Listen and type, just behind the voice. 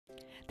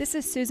This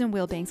is Susan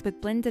Wilbanks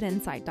with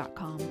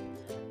BlendedInsight.com.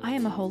 I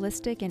am a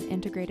holistic and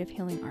integrative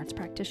healing arts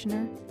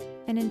practitioner,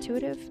 an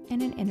intuitive,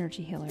 and an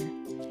energy healer.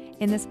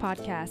 In this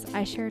podcast,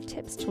 I share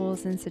tips,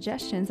 tools, and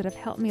suggestions that have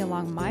helped me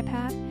along my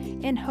path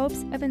in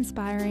hopes of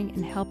inspiring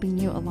and helping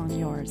you along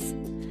yours.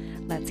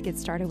 Let's get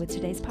started with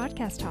today's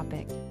podcast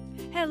topic.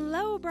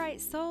 Hello, bright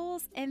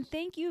souls, and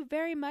thank you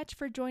very much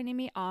for joining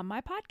me on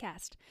my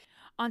podcast.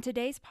 On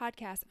today's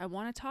podcast, I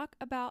want to talk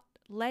about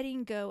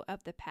letting go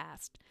of the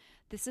past.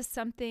 This is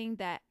something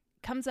that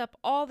comes up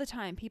all the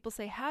time. People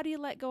say, how do you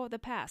let go of the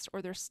past?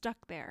 Or they're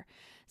stuck there.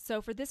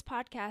 So for this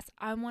podcast,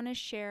 I want to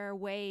share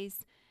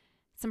ways,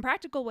 some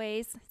practical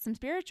ways, some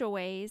spiritual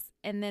ways,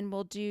 and then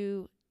we'll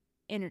do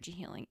energy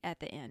healing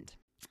at the end.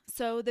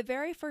 So the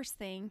very first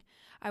thing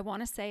I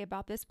want to say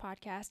about this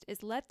podcast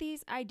is let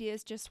these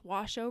ideas just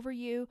wash over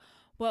you.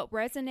 What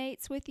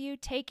resonates with you,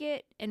 take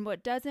it, and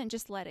what doesn't,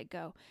 just let it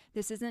go.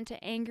 This isn't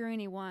to anger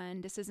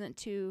anyone. This isn't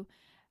to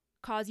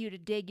cause you to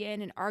dig in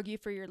and argue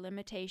for your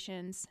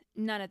limitations.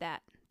 None of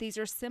that. These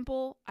are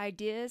simple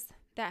ideas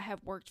that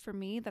have worked for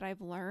me, that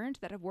I've learned,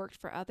 that have worked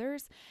for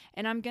others,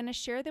 and I'm going to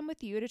share them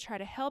with you to try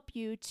to help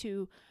you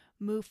to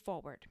move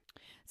forward.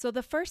 So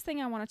the first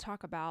thing I want to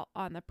talk about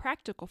on the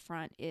practical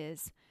front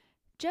is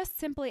just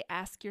simply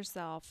ask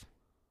yourself,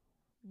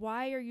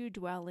 why are you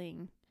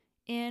dwelling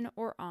in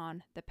or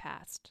on the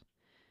past?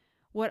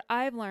 What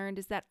I've learned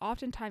is that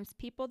oftentimes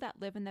people that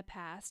live in the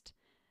past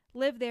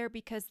live there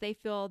because they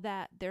feel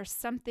that there's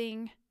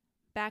something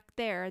back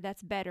there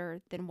that's better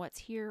than what's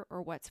here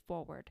or what's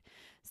forward.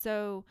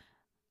 So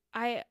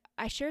I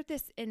shared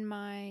this in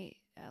my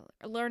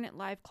Learn It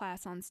Live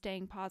class on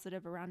staying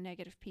positive around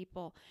negative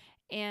people.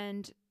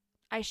 And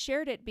I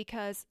shared it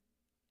because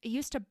it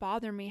used to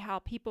bother me how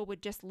people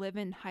would just live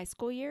in high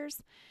school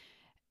years.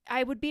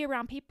 I would be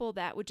around people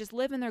that would just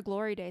live in their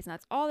glory days, and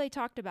that's all they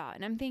talked about.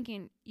 And I'm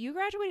thinking, you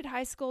graduated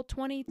high school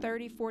 20,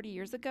 30, 40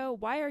 years ago.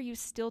 Why are you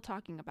still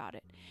talking about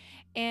it?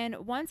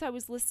 And once I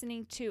was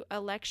listening to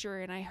a lecture,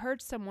 and I heard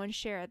someone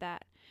share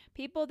that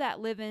people that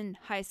live in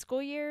high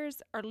school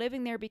years are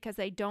living there because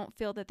they don't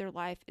feel that their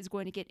life is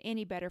going to get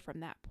any better from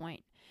that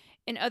point.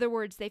 In other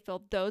words, they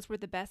feel those were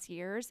the best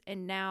years,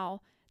 and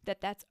now that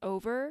that's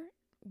over,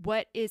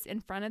 what is in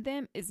front of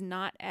them is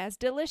not as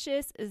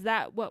delicious as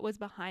that what was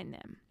behind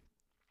them.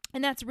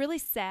 And that's really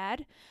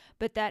sad,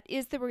 but that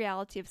is the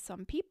reality of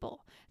some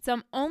people. So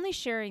I'm only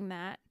sharing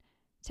that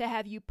to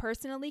have you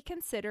personally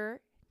consider,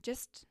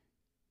 just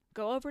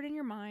go over it in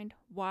your mind.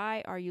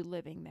 Why are you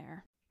living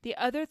there? The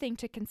other thing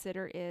to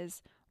consider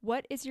is,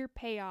 what is your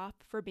payoff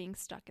for being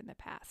stuck in the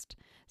past?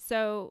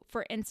 So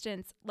for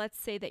instance, let's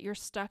say that you're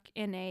stuck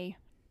in a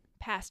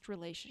past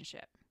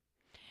relationship.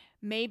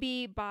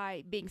 Maybe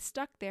by being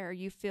stuck there,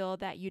 you feel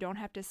that you don't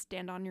have to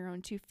stand on your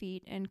own 2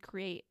 feet and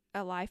create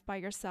a life by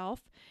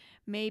yourself.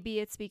 Maybe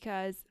it's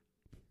because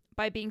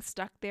by being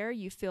stuck there,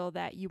 you feel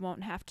that you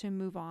won't have to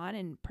move on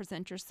and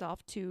present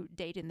yourself to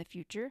date in the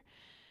future.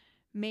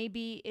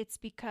 Maybe it's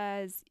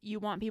because you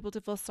want people to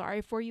feel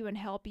sorry for you and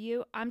help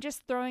you. I'm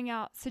just throwing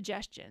out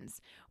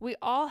suggestions. We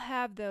all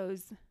have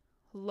those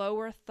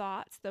lower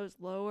thoughts, those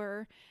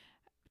lower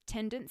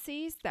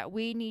tendencies that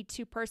we need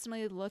to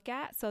personally look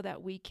at so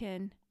that we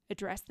can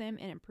address them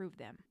and improve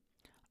them.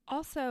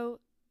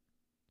 Also,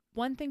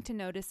 one thing to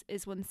notice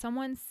is when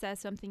someone says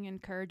something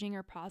encouraging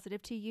or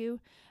positive to you,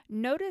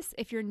 notice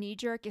if your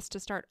knee-jerk is to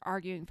start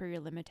arguing for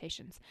your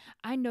limitations.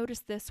 I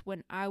notice this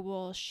when I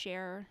will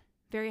share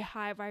very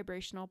high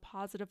vibrational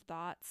positive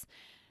thoughts.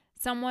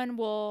 Someone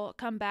will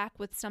come back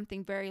with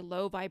something very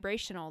low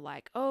vibrational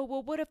like, oh,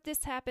 well, what if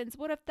this happens?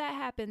 What if that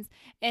happens?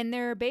 And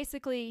they're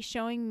basically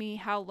showing me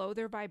how low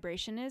their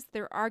vibration is.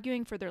 They're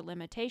arguing for their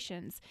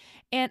limitations.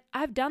 And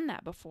I've done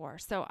that before,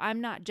 so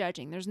I'm not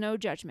judging. There's no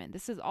judgment.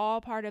 This is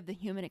all part of the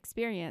human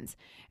experience.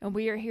 And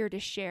we are here to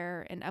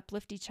share and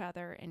uplift each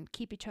other and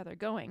keep each other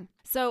going.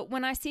 So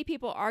when I see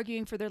people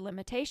arguing for their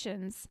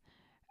limitations,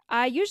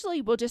 I usually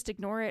will just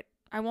ignore it.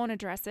 I won't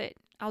address it.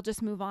 I'll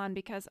just move on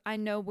because I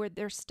know where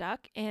they're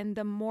stuck, and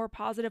the more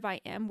positive I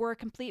am, we're a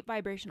complete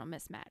vibrational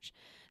mismatch.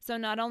 So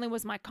not only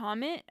was my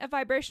comment a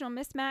vibrational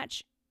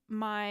mismatch,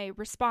 my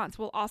response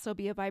will also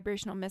be a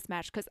vibrational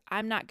mismatch because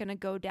I'm not going to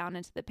go down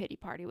into the pity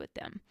party with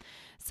them.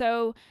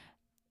 So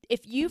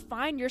if you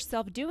find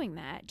yourself doing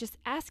that, just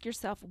ask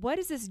yourself, what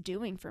is this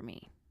doing for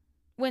me?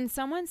 When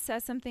someone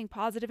says something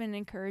positive and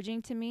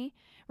encouraging to me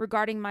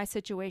regarding my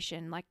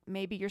situation, like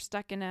maybe you're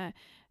stuck in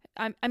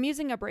I'm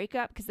using a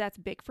breakup because that's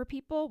big for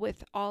people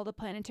with all the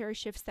planetary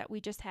shifts that we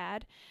just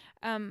had.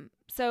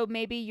 So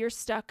maybe you're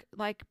stuck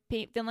like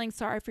feeling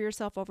sorry for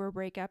yourself over a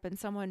breakup, and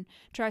someone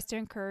tries to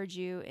encourage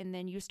you, and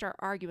then you start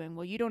arguing.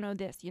 Well, you don't know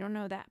this, you don't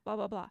know that, blah,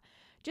 blah, blah.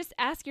 Just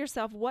ask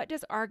yourself, what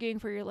does arguing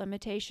for your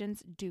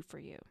limitations do for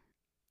you?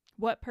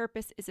 What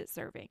purpose is it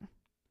serving?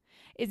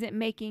 Is it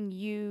making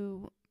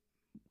you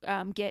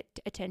get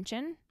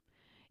attention?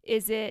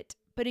 Is it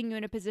putting you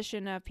in a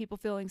position of people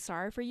feeling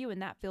sorry for you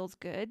and that feels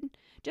good?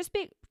 Just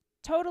be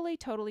totally,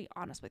 totally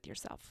honest with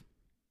yourself.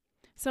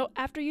 So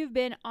after you've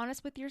been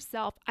honest with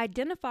yourself,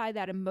 identify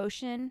that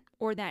emotion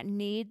or that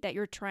need that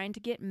you're trying to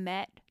get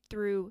met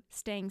through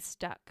staying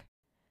stuck.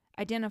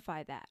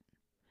 Identify that.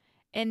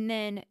 And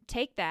then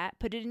take that,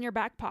 put it in your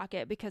back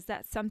pocket, because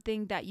that's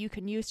something that you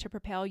can use to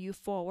propel you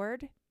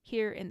forward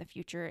here in the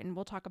future. And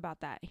we'll talk about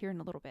that here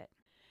in a little bit.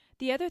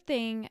 The other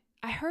thing,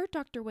 I heard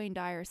Dr. Wayne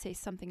Dyer say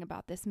something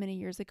about this many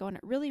years ago, and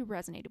it really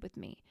resonated with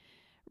me.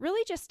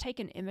 Really just take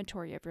an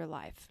inventory of your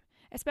life,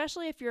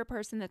 especially if you're a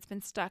person that's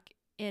been stuck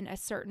in a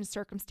certain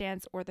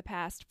circumstance or the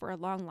past for a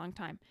long, long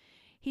time.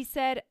 He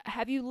said,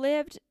 have you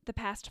lived the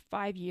past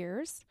 5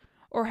 years,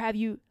 or have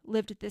you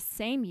lived this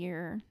same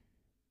year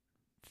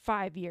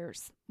 5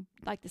 years,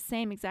 like the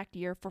same exact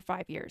year for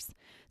 5 years?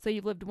 So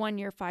you've lived 1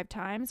 year 5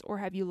 times, or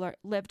have you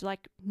lived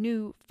like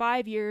new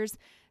 5 years,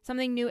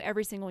 something new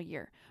every single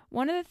year?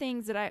 One of the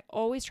things that I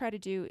always try to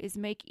do is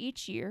make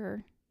each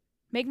year,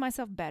 make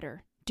myself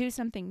better, do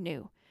something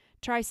new.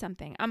 Try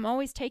something. I'm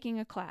always taking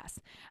a class.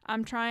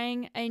 I'm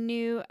trying a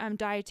new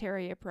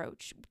dietary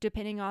approach,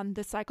 depending on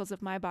the cycles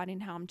of my body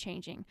and how I'm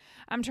changing.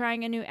 I'm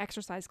trying a new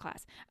exercise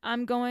class.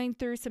 I'm going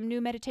through some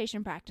new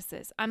meditation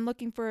practices. I'm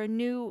looking for a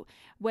new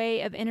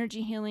way of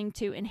energy healing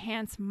to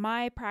enhance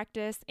my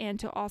practice and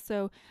to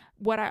also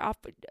what I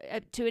offer,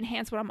 to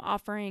enhance what I'm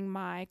offering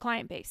my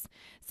client base.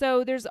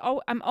 So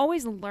I'm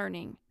always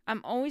learning.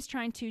 I'm always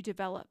trying to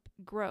develop,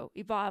 grow,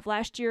 evolve.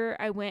 Last year,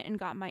 I went and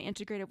got my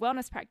integrative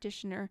wellness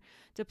practitioner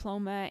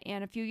diploma.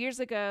 And a few years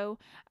ago,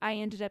 I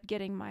ended up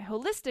getting my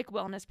holistic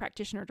wellness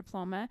practitioner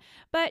diploma.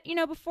 But,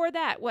 before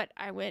that,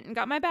 I went and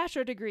got my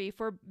bachelor degree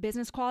for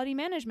business quality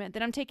management.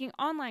 Then I'm taking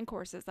online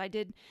courses. I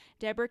did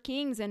Deborah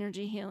King's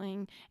energy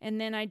healing.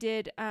 And then I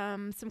did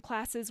some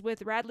classes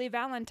with Radley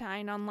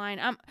Valentine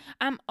online.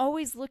 I'm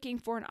always looking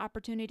for an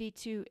opportunity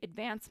to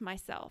advance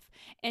myself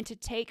and to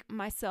take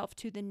myself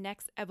to the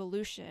next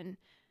evolution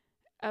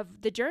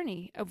of the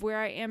journey of where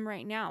I am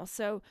right now.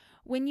 So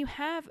when you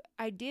have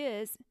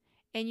ideas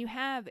and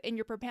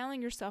you're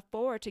propelling yourself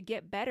forward to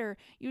get better,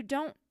 you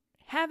don't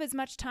have as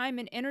much time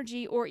and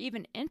energy or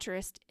even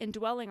interest in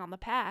dwelling on the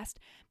past,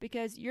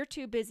 because you're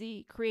too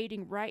busy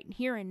creating right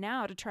here and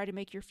now to try to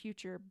make your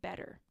future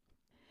better.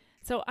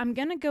 So I'm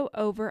going to go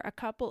over a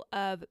couple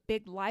of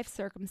big life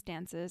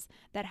circumstances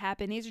that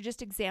happen. These are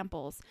just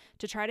examples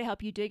to try to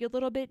help you dig a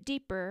little bit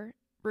deeper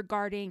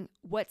regarding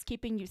what's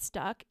keeping you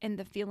stuck and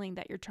the feeling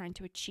that you're trying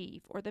to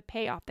achieve or the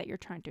payoff that you're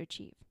trying to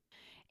achieve.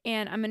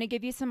 And I'm going to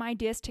give you some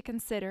ideas to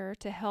consider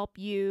to help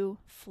you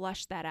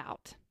flush that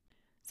out.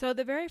 So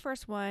the very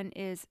first one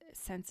is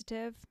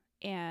sensitive,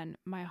 and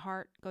my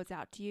heart goes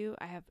out to you.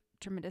 I have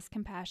tremendous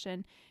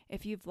compassion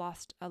if you've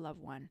lost a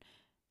loved one.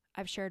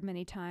 I've shared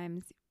many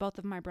times, both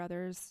of my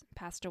brothers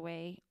passed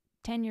away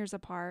 10 years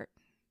apart.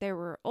 They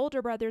were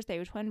older brothers, they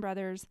were twin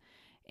brothers,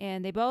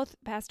 and they both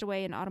passed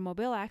away in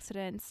automobile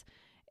accidents.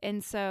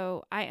 And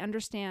so I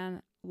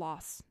understand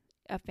loss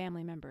of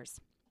family members.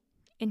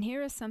 And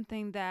here is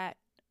something that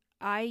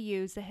I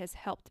use that has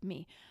helped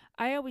me.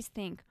 I always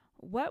think,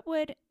 what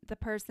would the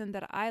person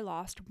that I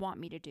lost want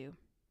me to do?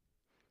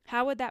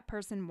 How would that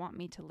person want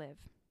me to live?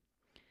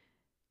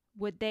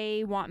 Would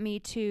they want me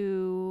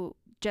to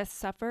just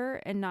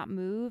suffer and not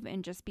move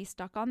and just be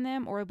stuck on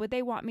them? Or would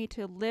they want me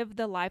to live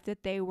the life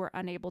that they were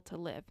unable to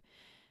live?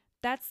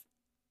 That's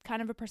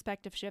kind of a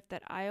perspective shift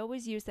that I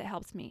always use that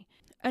helps me.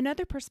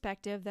 Another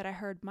perspective that I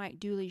heard Mike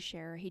Dooley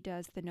share, he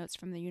does the Notes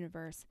from the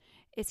Universe,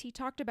 is he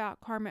talked about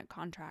karmic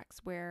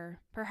contracts where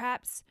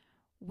perhaps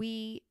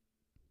we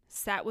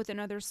sat with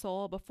another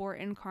soul before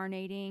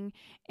incarnating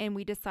and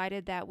we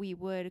decided that we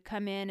would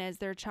come in as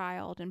their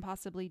child and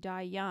possibly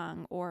die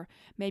young, or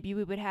maybe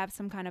we would have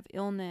some kind of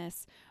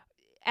illness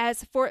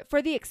as for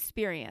the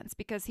experience,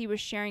 because he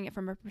was sharing it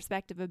from a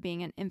perspective of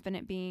being an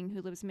infinite being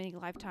who lives many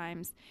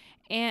lifetimes.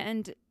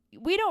 And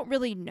we don't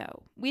really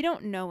know. We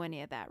don't know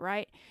any of that,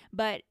 right?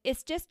 But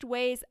it's just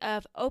ways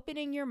of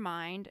opening your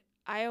mind.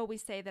 I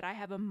always say that I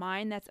have a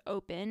mind that's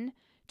open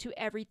to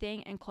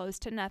everything and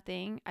closed to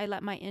nothing. I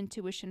let my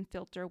intuition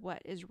filter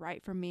what is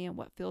right for me and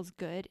what feels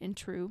good and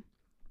true.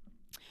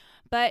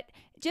 But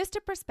just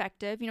a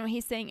perspective,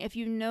 he's saying if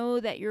you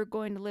know that you're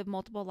going to live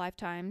multiple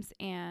lifetimes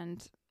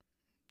and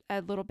a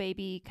little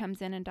baby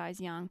comes in and dies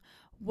young,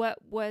 what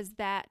was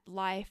that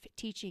life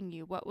teaching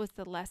you? What was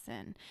the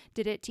lesson?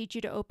 Did it teach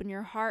you to open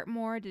your heart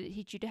more? Did it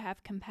teach you to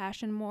have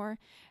compassion more?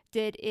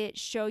 Did it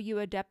show you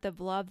a depth of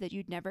love that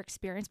you'd never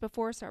experienced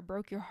before, so it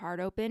broke your heart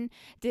open?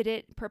 Did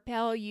it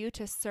propel you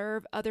to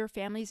serve other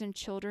families and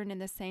children in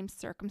the same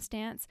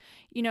circumstance?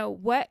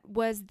 What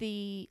was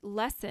the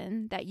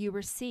lesson that you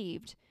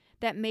received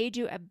that made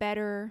you a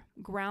better,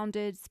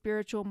 grounded,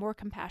 spiritual, more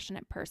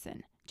compassionate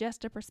person?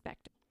 Just a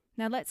perspective.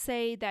 Now, let's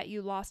say that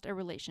you lost a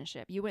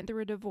relationship. You went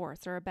through a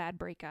divorce or a bad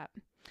breakup.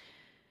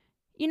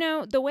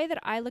 The way that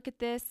I look at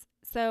this,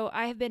 so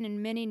I have been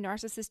in many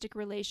narcissistic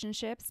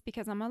relationships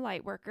because I'm a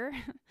light worker.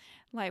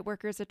 Light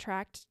workers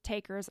attract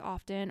takers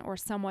often, or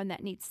someone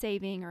that needs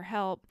saving or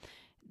help.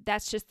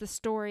 That's just the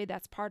story.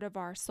 That's part of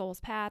our soul's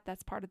path.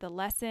 That's part of the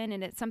lesson,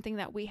 and it's something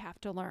that we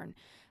have to learn.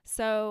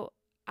 So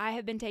I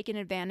have been taken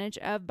advantage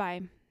of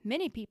by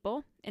many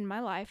people in my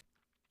life.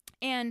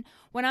 And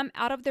when I'm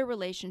out of the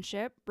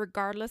relationship,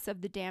 regardless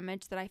of the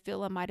damage that I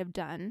feel I might have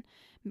done,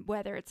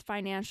 whether it's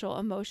financial,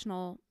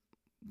 emotional,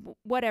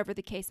 whatever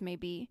the case may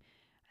be,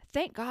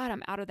 thank God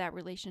I'm out of that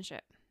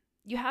relationship.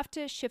 You have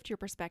to shift your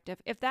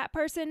perspective. If that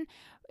person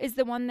is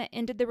the one that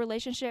ended the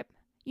relationship,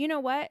 you know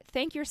what?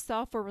 Thank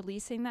yourself for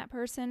releasing that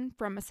person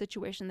from a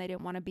situation they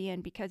didn't want to be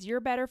in, because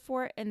you're better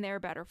for it and they're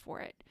better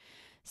for it.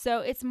 So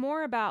it's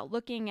more about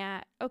looking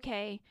at,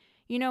 okay,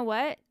 you know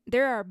what?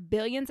 There are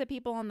billions of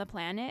people on the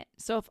planet.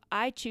 So if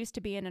I choose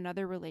to be in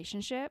another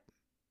relationship,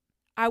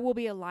 I will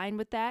be aligned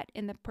with that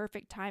in the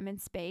perfect time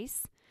and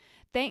space.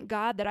 Thank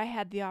God that I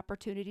had the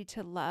opportunity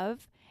to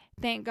love.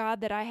 Thank God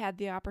that I had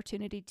the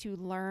opportunity to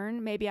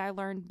learn. Maybe I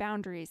learned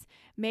boundaries.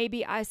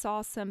 Maybe I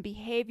saw some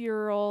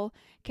behavioral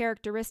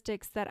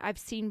characteristics that I've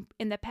seen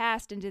in the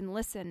past and didn't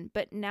listen.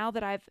 But now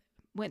that I've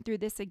went through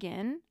this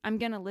again, I'm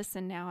going to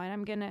listen now,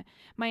 and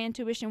my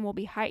intuition will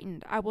be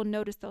heightened. I will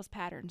notice those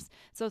patterns.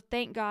 So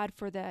thank God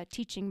for the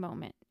teaching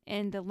moment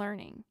and the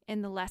learning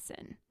and the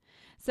lesson.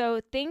 So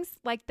things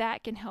like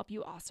that can help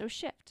you also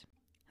shift.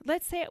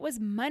 Let's say it was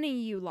money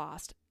you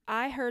lost.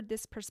 I heard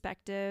this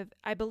perspective.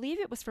 I believe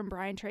it was from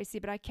Brian Tracy,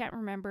 but I can't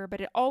remember, but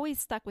it always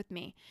stuck with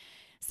me.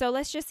 So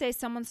let's just say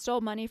someone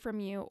stole money from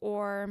you,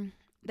 or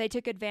they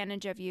took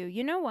advantage of you.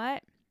 You know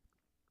what?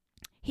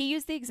 He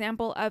used the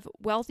example of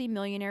wealthy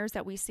millionaires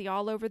that we see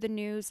all over the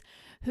news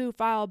who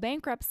file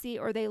bankruptcy,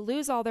 or they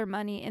lose all their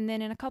money, and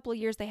then in a couple of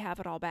years they have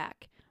it all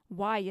back.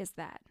 Why is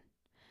that?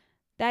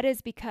 That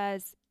is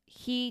because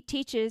he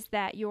teaches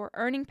that your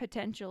earning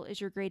potential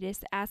is your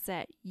greatest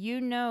asset. You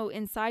know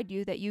inside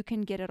you that you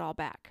can get it all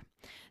back.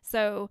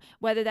 So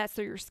whether that's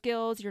through your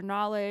skills, your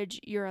knowledge,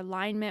 your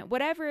alignment,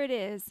 whatever it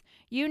is,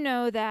 you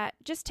know that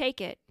just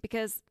take it,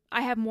 because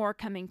I have more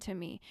coming to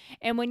me.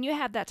 And when you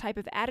have that type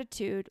of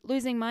attitude,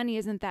 losing money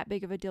isn't that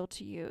big of a deal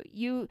to you.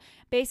 You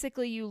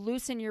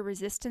loosen your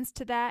resistance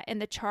to that, and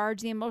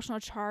the emotional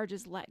charge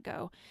is let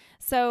go.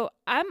 So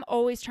I'm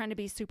always trying to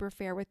be super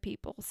fair with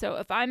people. So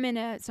if I'm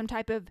in some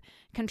type of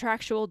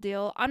contractual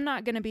deal, I'm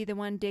not going to be the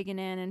one digging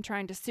in and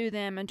trying to sue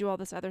them and do all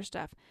this other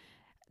stuff.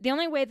 The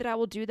only way that I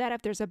will do that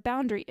if there's a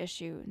boundary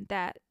issue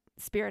that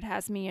Spirit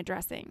has me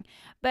addressing.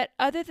 But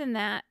other than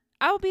that,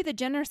 I will be the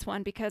generous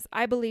one, because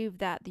I believe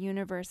that the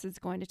universe is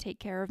going to take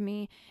care of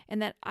me,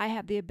 and that I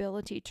have the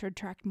ability to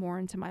attract more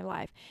into my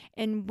life.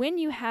 And when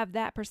you have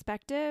that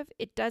perspective,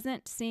 it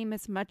doesn't seem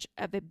as much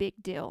of a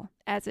big deal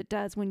as it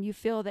does when you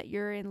feel that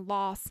you're in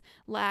loss,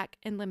 lack,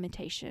 and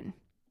limitation.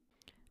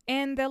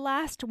 And the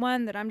last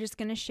one that I'm just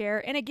going to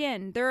share, and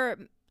again, there are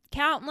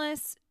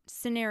countless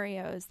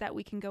scenarios that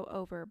we can go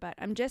over, but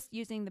I'm just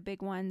using the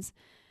big ones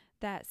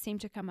that seem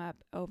to come up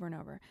over and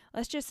over.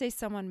 Let's just say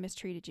someone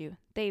mistreated you.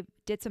 They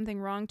did something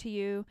wrong to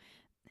you.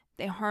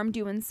 They harmed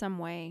you in some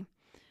way.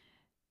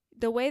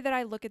 The way that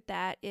I look at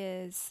that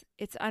is,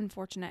 it's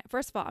unfortunate.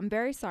 First of all, I'm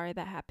very sorry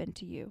that happened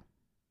to you.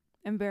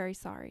 I'm very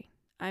sorry.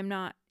 I'm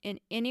not in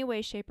any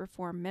way, shape, or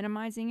form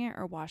minimizing it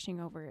or washing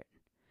over it.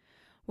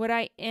 What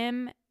I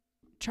am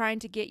trying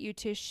to get you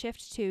to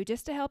shift to,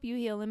 just to help you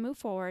heal and move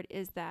forward,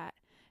 is that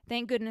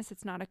thank goodness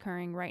it's not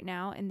occurring right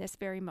now in this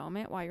very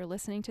moment while you're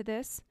listening to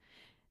this.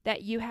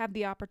 That you have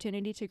the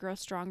opportunity to grow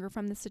stronger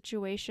from the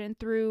situation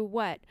through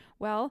what?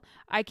 Well,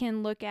 I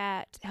can look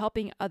at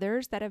helping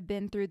others that have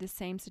been through the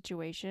same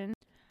situation.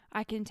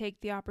 I can take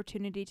the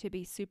opportunity to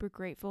be super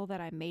grateful that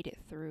I made it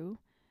through.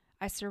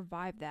 I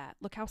survived that.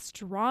 Look how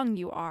strong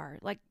you are.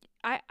 Like,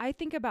 I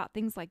think about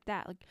things like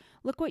that. Like,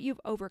 look what you've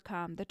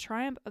overcome. The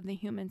triumph of the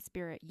human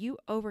spirit. You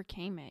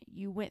overcame it.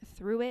 You went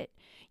through it.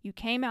 You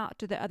came out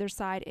to the other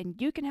side, and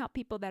you can help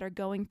people that are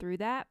going through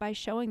that by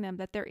showing them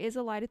that there is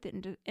a light at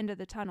the end of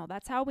the tunnel.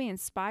 That's how we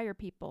inspire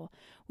people.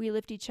 We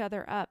lift each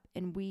other up,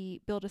 and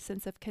we build a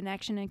sense of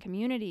connection and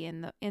community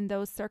in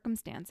those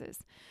circumstances.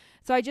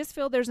 So I just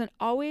feel there's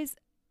always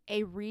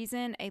a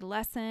reason, a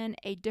lesson,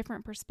 a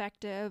different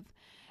perspective,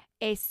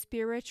 a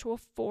spiritual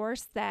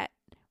force that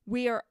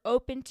we are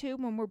open to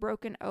when we're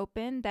broken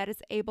open, that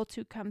is able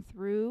to come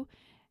through,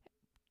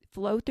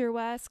 flow through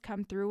us,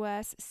 come through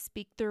us,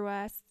 speak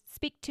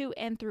to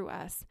and through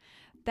us,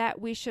 that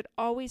we should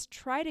always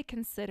try to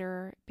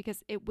consider,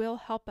 because it will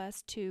help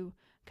us to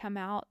come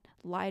out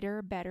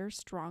lighter, better,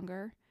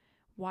 stronger,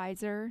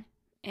 wiser,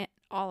 and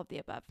all of the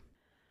above.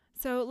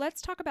 So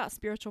let's talk about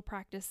spiritual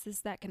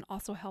practices that can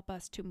also help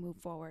us to move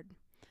forward.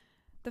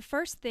 The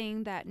first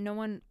thing that no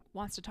one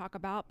wants to talk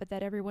about, but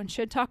that everyone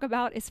should talk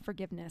about, is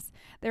forgiveness.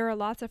 There are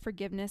lots of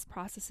forgiveness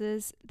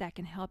processes that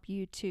can help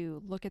you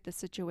to look at the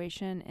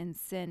situation and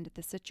send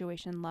the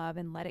situation love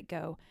and let it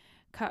go.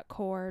 Cut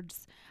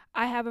cords.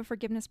 I have a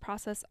forgiveness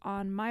process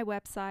on my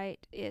website.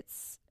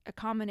 It's a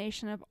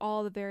combination of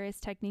all the various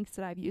techniques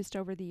that I've used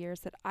over the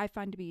years that I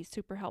find to be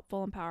super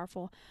helpful and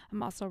powerful.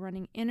 I'm also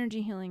running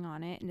energy healing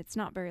on it, and it's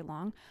not very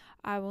long.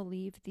 I will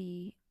leave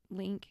the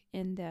link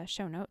in the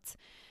show notes.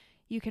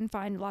 You can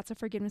find lots of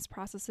forgiveness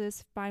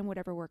processes, find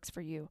whatever works for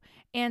you.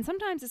 And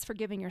sometimes it's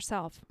forgiving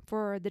yourself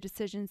for the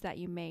decisions that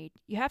you made.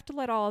 You have to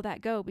let all of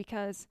that go,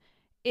 because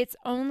it's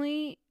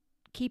only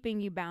keeping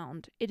you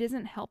bound. It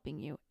isn't helping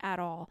you at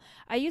all.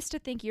 I used to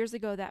think years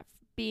ago that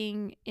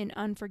being in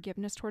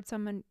unforgiveness towards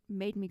someone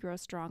made me grow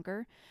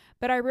stronger,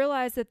 but I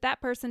realized that that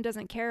person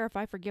doesn't care if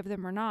I forgive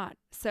them or not.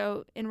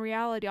 So in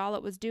reality, all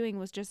it was doing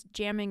was just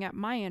jamming up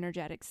my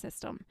energetic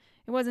system.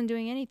 It wasn't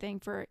doing anything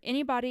for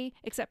anybody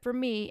except for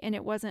me, and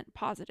it wasn't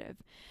positive.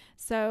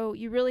 So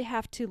you really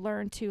have to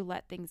learn to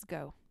let things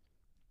go.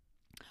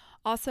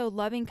 Also,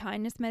 loving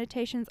kindness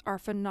meditations are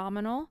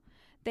phenomenal.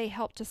 They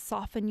help to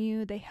soften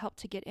you. They help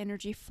to get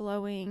energy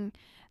flowing.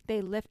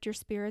 They lift your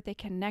spirit. They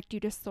connect you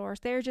to source.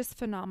 They're just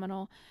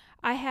phenomenal.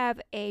 I have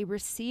a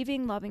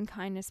receiving loving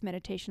kindness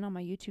meditation on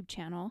my YouTube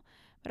channel,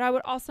 but I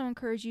would also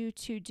encourage you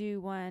to do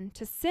one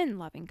to send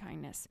loving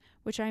kindness,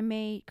 which I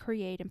may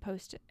create and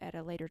post at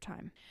a later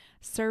time.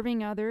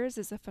 Serving others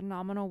is a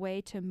phenomenal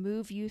way to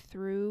move you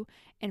through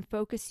and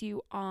focus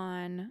you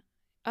on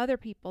other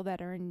people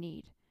that are in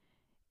need.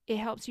 It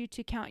helps you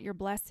to count your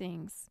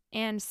blessings,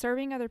 and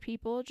serving other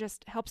people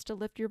just helps to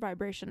lift your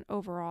vibration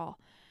overall.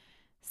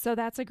 So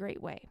that's a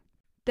great way.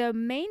 The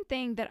main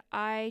thing that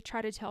I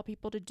try to tell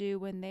people to do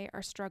when they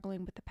are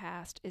struggling with the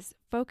past is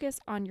focus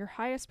on your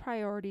highest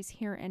priorities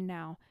here and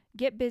now.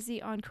 Get busy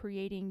on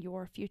creating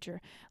your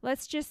future.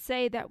 Let's just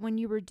say that when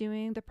you were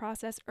doing the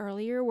process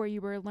earlier where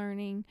you were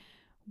learning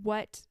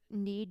what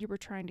need you were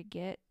trying to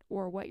get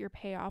or what your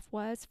payoff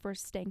was for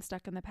staying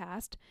stuck in the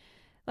past,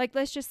 like,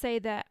 let's just say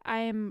that I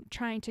am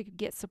trying to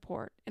get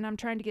support, and I'm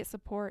trying to get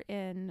support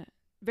in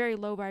very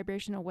low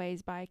vibrational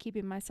ways by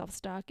keeping myself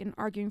stuck and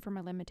arguing for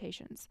my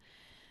limitations.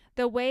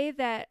 The way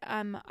that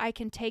I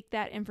can take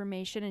that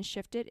information and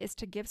shift it is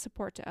to give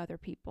support to other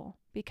people,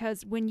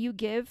 because when you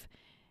give,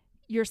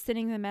 you're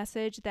sending the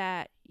message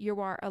that you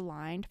are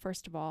aligned,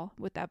 first of all,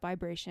 with that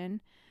vibration.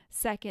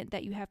 Second,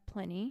 that you have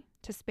plenty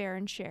to spare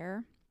and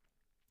share,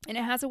 and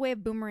it has a way of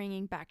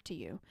boomeranging back to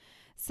you.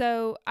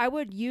 So I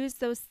would use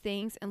those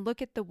things and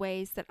look at the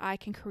ways that I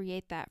can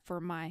create that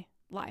for my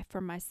life, for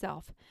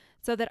myself,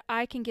 so that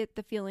I can get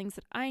the feelings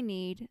that I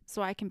need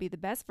so I can be the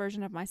best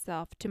version of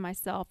myself to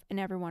myself and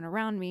everyone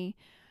around me,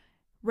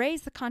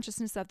 raise the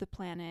consciousness of the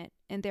planet,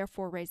 and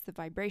therefore raise the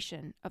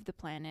vibration of the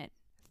planet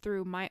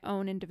through my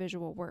own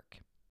individual work.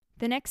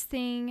 The next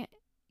thing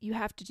you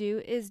have to do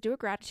is do a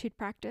gratitude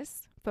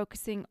practice,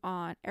 focusing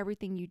on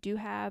everything you do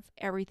have,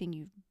 everything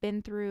you've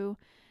been through.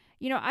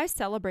 You know, I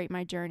celebrate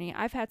my journey.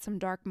 I've had some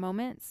dark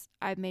moments.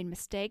 I've made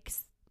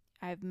mistakes.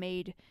 I've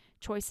made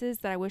choices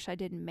that I wish I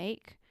didn't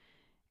make.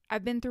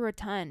 I've been through a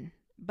ton,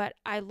 but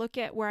I look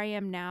at where I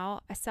am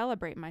now. I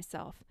celebrate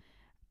myself.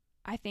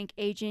 I think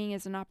aging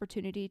is an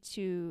opportunity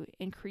to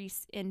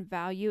increase in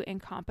value and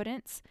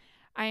competence.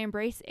 I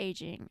embrace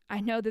aging.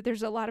 I know that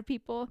there's a lot of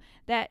people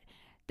that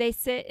they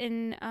sit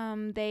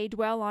and they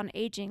dwell on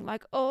aging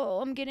like,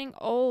 oh, I'm getting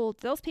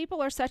old. Those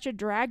people are such a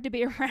drag to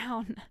be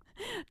around.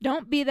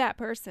 Don't be that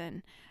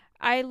person.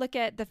 I look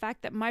at the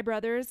fact that my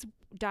brothers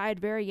died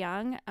very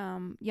young,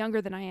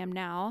 younger than I am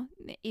now,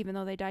 even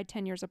though they died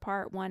 10 years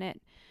apart, one at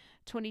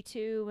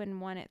 22 and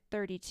one at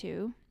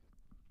 32.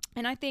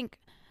 And I think,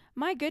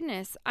 my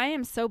goodness, I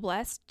am so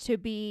blessed to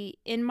be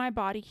in my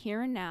body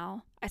here and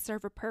now. I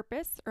serve a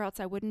purpose, or else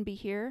I wouldn't be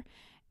here.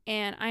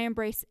 And I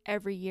embrace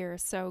every year.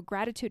 So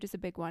gratitude is a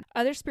big one.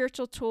 Other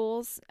spiritual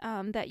tools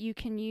that you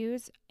can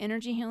use,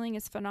 energy healing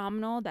is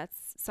phenomenal.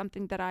 That's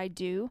something that I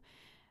do.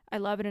 I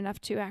love it enough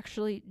to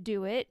actually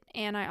do it,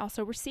 and I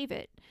also receive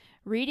it.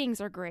 Readings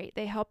are great.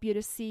 They help you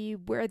to see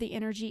where the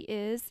energy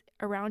is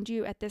around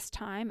you at this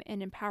time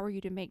and empower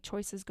you to make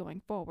choices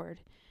going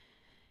forward.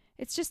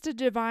 It's just a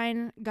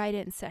divine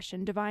guidance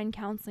session, divine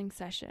counseling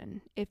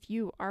session, if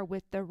you are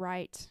with the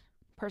right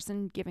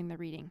person giving the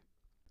reading.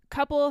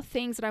 Couple of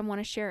things that I want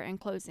to share in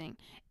closing.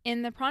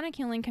 In the pranic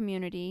healing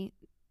community,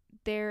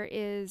 there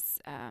is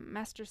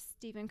Master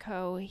Stephen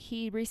Coe.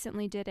 He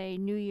recently did a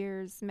New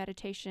Year's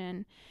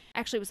meditation.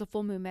 Actually, it was a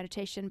full moon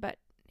meditation, but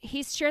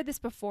he's shared this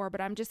before,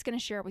 but I'm just going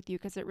to share it with you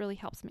because it really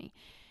helps me.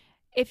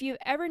 If you've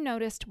ever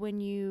noticed when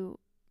you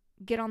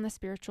get on the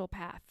spiritual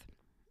path,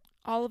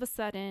 all of a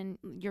sudden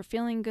you're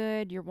feeling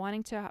good, you're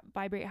wanting to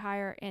vibrate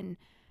higher, and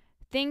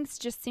things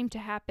just seem to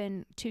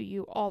happen to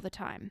you all the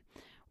time,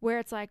 where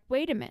it's like,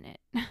 wait a minute,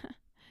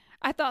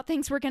 I thought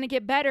things were going to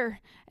get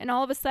better, and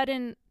all of a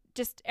sudden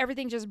just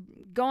everything just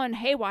going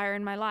haywire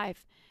in my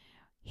life.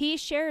 He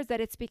shares that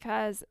it's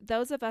because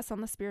those of us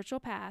on the spiritual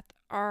path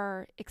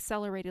are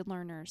accelerated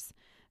learners.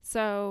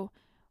 So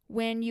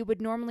when you would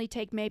normally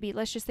take maybe,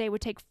 let's just say it would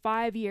take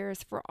 5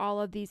 years for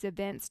all of these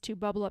events to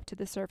bubble up to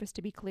the surface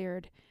to be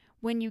cleared,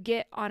 when you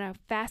get on a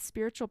fast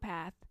spiritual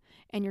path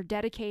and you're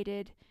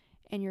dedicated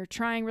and you're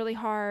trying really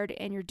hard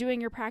and you're doing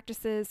your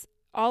practices,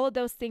 all of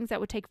those things that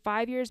would take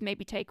 5 years,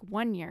 maybe take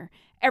 1 year,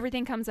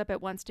 everything comes up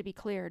at once to be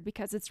cleared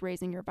because it's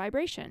raising your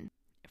vibration.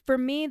 For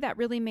me, that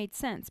really made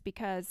sense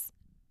because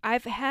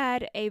I've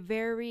had a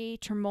very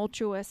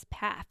tumultuous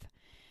path.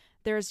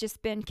 There's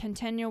just been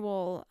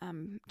continual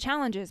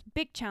challenges,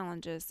 big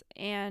challenges,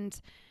 and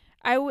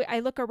I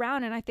look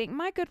around and I think,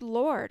 my good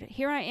Lord,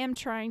 here I am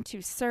trying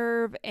to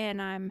serve,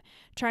 and I'm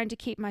trying to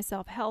keep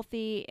myself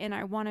healthy, and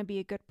I want to be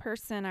a good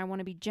person. I want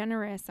to be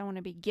generous. I want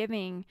to be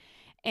giving.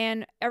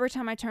 And every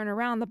time I turn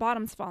around, the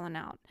bottom's falling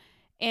out.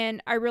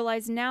 And I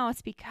realize now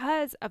it's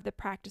because of the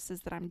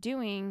practices that I'm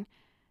doing.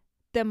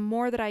 The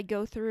more that I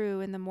go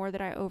through and the more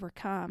that I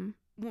overcome,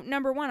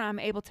 number one, I'm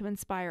able to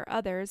inspire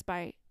others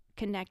by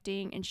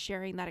connecting and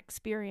sharing that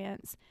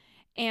experience,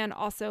 and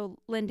also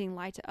lending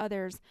light to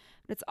others,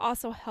 but it's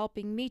also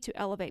helping me to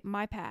elevate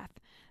my path.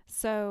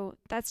 So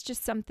that's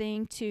just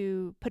something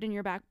to put in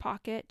your back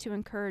pocket to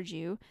encourage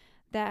you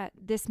that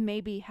this may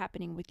be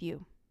happening with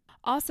you.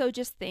 Also,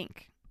 just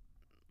think,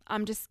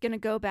 I'm just going to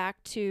go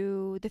back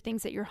to the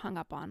things that you're hung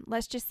up on.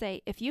 Let's just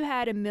say if you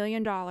had $1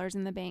 million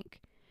in the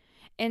bank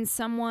and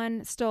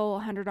someone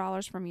stole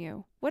 $100 from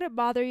you, would it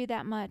bother you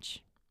that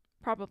much?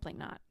 Probably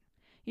not.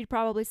 You'd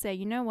probably say,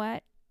 you know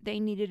what? They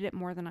needed it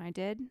more than I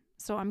did,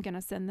 so I'm going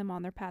to send them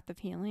on their path of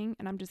healing,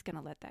 and I'm just going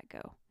to let that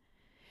go.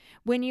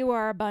 When you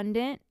are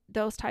abundant,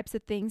 those types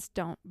of things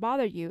don't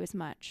bother you as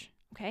much,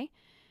 okay?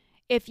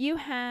 If you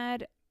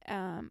had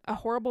a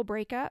horrible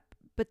breakup,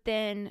 but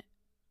then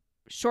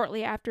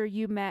shortly after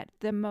you met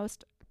the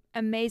most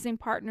amazing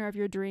partner of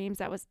your dreams,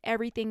 that was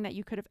everything that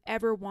you could have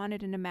ever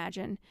wanted and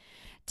imagined,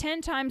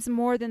 10 times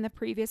more than the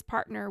previous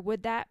partner,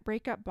 would that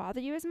breakup bother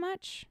you as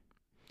much?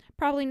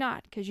 Probably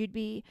not, because you'd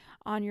be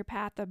on your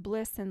path of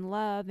bliss and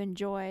love and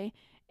joy,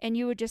 and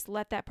you would just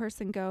let that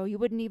person go. You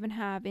wouldn't even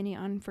have any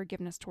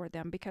unforgiveness toward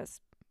them because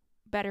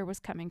better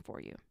was coming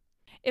for you.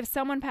 If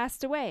someone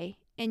passed away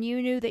and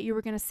you knew that you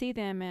were going to see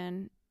them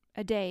in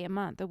a day, a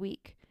month, a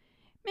week,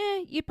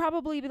 you'd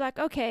probably be like,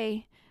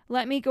 okay,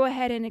 let me go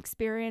ahead and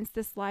experience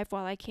this life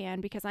while I can,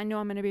 because I know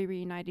I'm going to be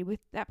reunited with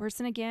that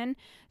person again.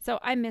 So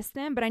I miss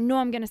them, but I know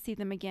I'm going to see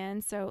them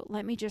again. So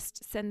let me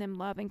just send them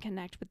love and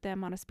connect with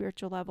them on a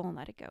spiritual level and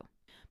let it go.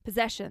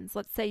 Possessions.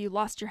 Let's say you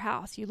lost your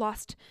house. You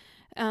lost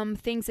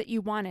things that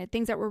you wanted,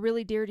 things that were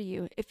really dear to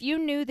you. If you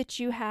knew that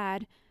you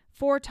had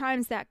 4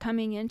 times that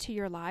coming into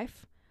your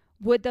life,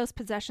 would those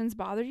possessions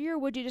bother you? Or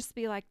would you just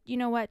be like, you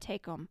know what,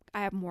 take them.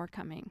 I have more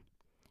coming.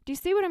 Do you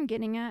see what I'm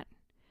getting at?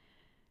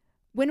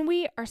 When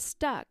we are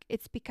stuck,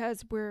 it's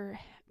because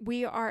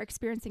we are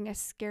experiencing a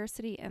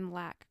scarcity and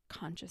lack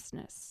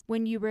consciousness.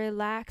 When you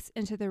relax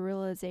into the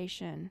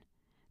realization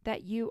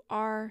that you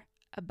are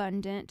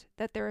abundant,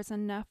 that there is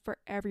enough for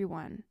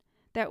everyone,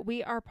 that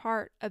we are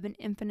part of an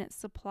infinite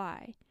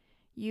supply,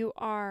 you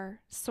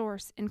are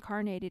source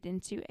incarnated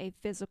into a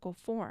physical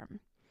form,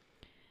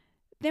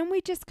 then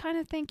we just kind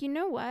of think, you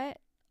know what?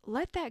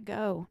 Let that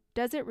go.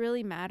 Does it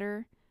really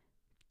matter?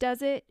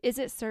 Is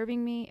it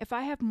serving me? If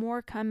I have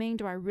more coming,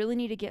 do I really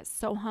need to get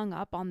so hung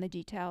up on the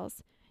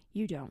details?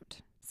 You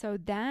don't. So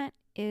that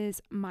is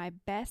my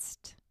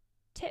best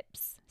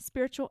tips,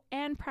 spiritual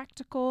and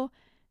practical,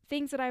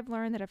 things that I've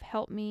learned that have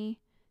helped me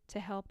to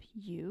help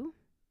you.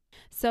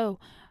 So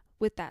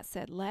with that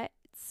said, let's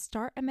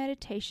start a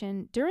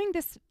meditation. During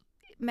this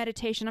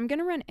meditation, I'm going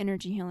to run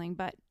energy healing,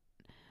 but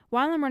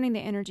while I'm running the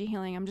energy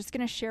healing, I'm just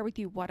going to share with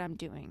you what I'm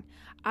doing.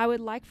 I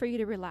would like for you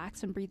to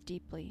relax and breathe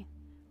deeply.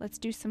 Let's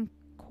do some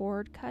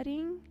cord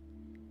cutting,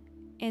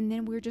 and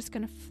then we're just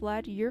going to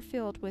flood your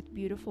field with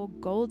beautiful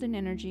golden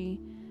energy,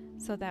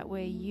 so that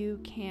way you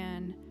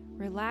can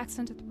relax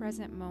into the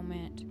present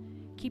moment.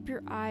 Keep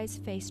your eyes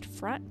faced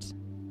front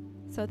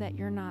so that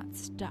you're not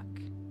stuck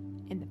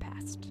in the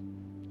past.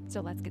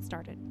 So let's get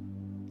started.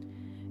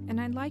 And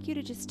I'd like you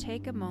to just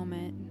take a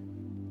moment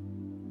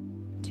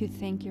to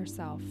thank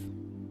yourself.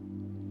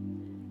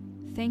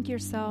 Thank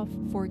yourself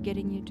for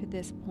getting you to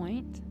this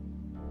point.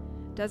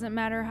 Doesn't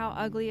matter how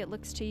ugly it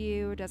looks to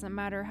you. Doesn't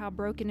matter how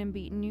broken and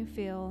beaten you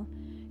feel.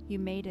 You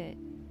made it.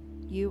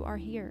 You are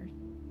here.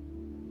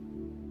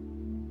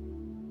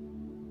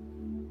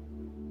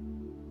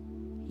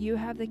 You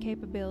have the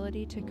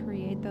capability to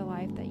create the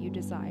life that you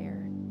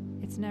desire.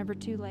 It's never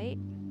too late,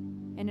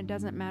 and it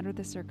doesn't matter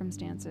the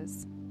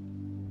circumstances.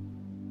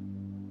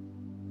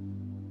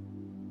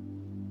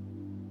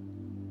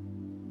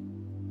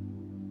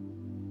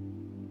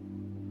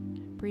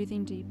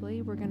 Breathing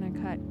deeply, we're going to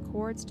cut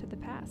cords to the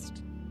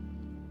past.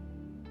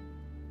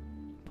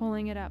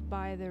 Pulling it up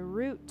by the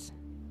root,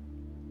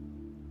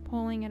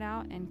 pulling it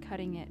out and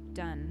cutting it.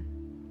 Done.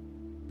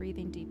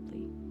 Breathing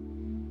deeply.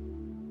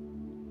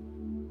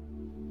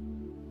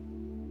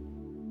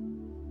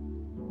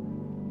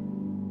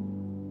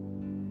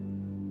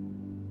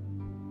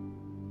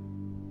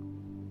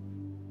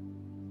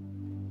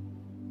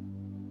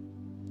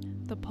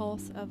 The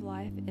pulse of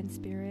life and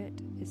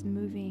spirit is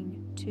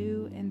moving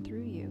to and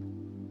through you,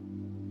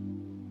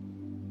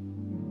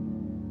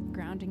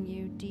 grounding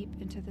you deep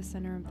into the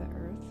center of the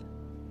earth.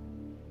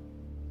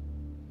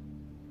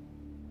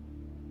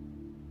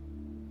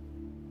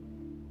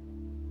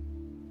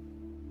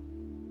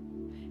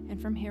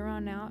 And from here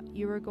on out,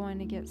 you are going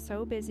to get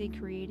so busy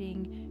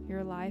creating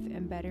your life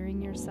and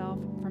bettering yourself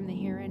from the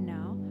here and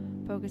now,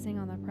 focusing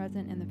on the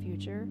present and the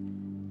future,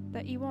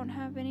 that you won't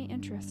have any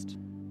interest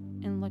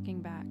in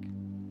looking back.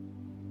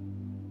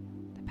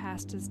 The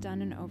past is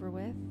done and over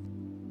with.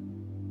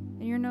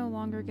 And you're no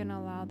longer going to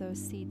allow those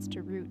seeds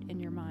to root in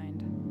your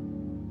mind.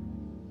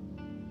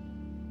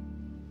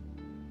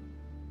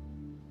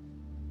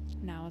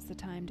 Now is the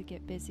time to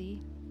get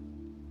busy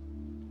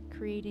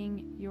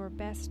creating your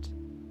best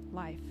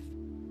life,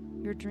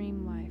 your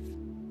dream life.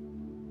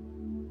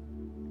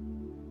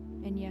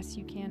 And yes,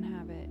 you can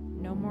have it.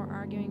 No more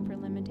arguing for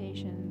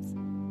limitations.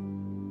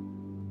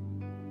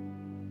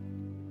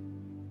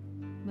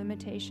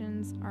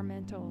 Limitations are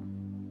mental.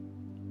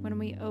 When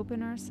we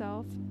open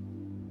ourselves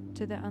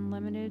to the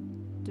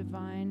unlimited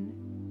divine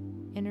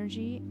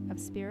energy of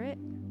spirit,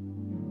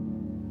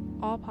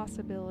 all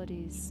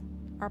possibilities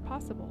are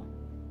possible.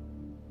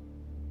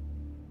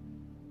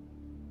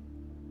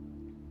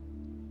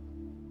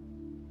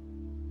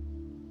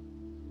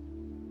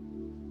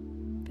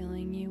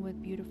 Filling you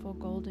with beautiful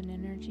golden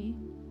energy.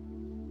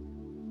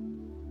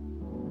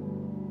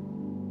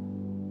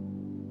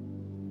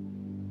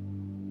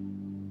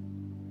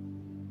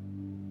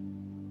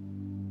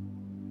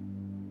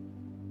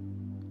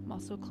 I'm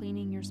also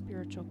cleaning your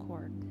spiritual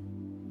cord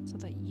so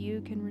that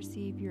you can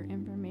receive your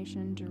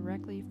information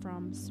directly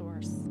from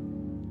source.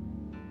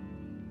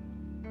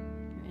 Your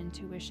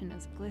intuition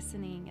is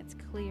glistening, it's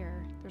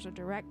clear, there's a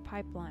direct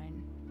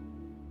pipeline.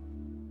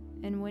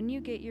 And when you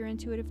get your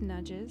intuitive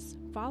nudges,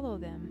 follow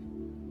them.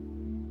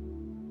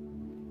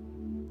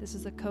 This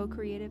is a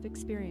co-creative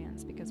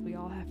experience because we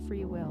all have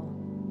free will.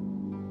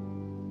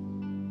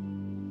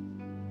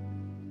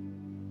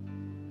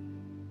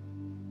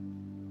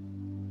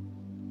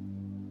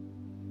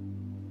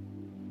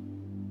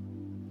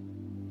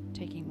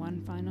 Taking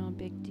one final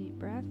big deep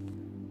breath.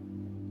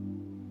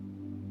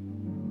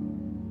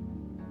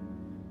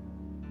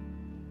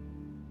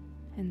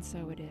 And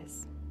so it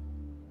is.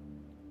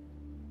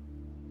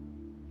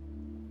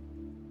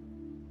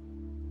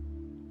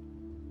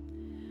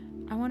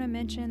 I want to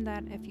mention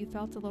that if you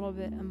felt a little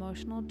bit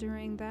emotional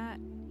during that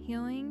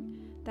healing,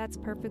 that's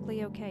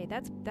perfectly okay.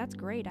 That's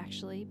great,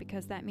 actually,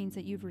 because that means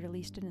that you've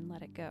released it and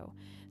let it go.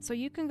 So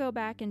you can go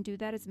back and do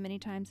that as many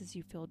times as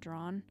you feel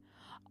drawn.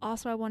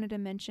 Also, I wanted to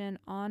mention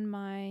on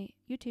my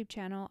YouTube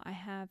channel, I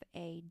have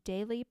a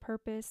daily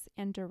purpose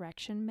and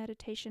direction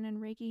meditation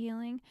and Reiki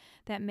healing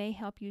that may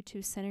help you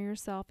to center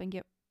yourself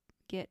and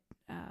get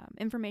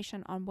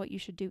information on what you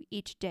should do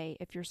each day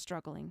if you're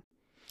struggling.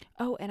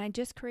 Oh, and I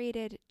just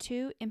created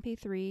 2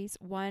 MP3s.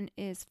 One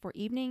is for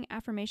evening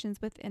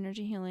affirmations with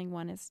energy healing.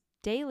 One is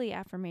daily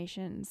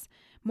affirmations,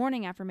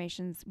 morning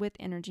affirmations with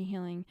energy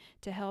healing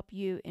to help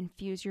you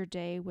infuse your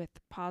day with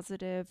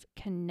positive,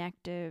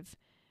 connective,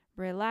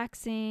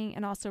 relaxing,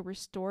 and also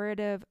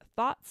restorative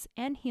thoughts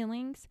and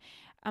healings.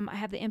 I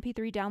have the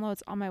MP3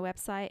 downloads on my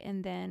website,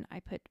 and then I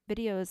put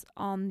videos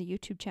on the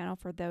YouTube channel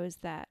for those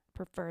that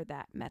prefer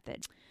that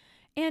method.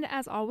 And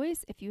as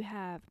always, if you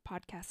have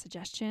podcast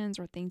suggestions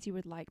or things you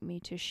would like me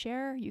to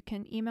share, you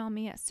can email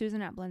me at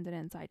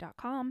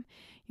susan@blendedinsight.com.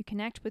 You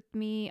connect with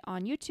me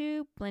on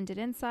YouTube, Blended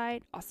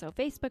Insight, also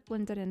Facebook,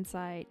 Blended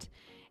Insight,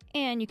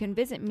 and you can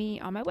visit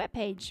me on my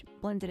webpage,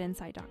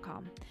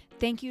 blendedinsight.com.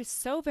 Thank you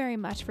so very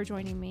much for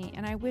joining me,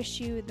 and I wish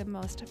you the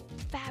most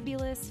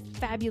fabulous,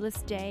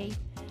 fabulous day,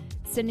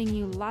 sending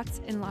you lots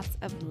and lots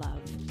of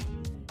love.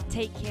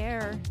 Take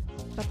care.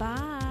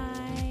 Bye-bye.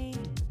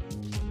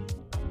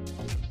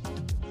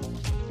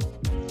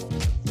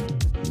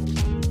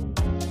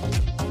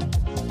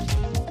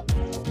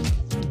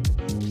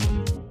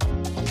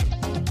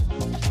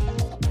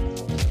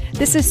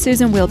 This is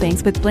Susan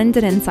Wilbanks with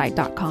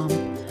BlendedInsight.com.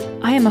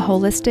 I am a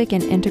holistic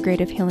and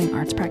integrative healing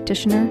arts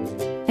practitioner,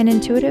 an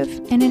intuitive,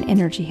 and an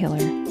energy healer.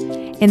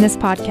 In this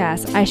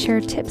podcast, I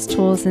share tips,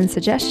 tools, and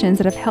suggestions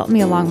that have helped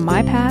me along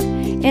my path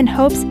in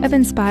hopes of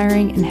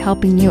inspiring and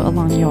helping you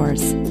along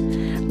yours.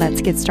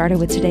 Let's get started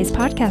with today's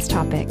podcast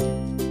topic.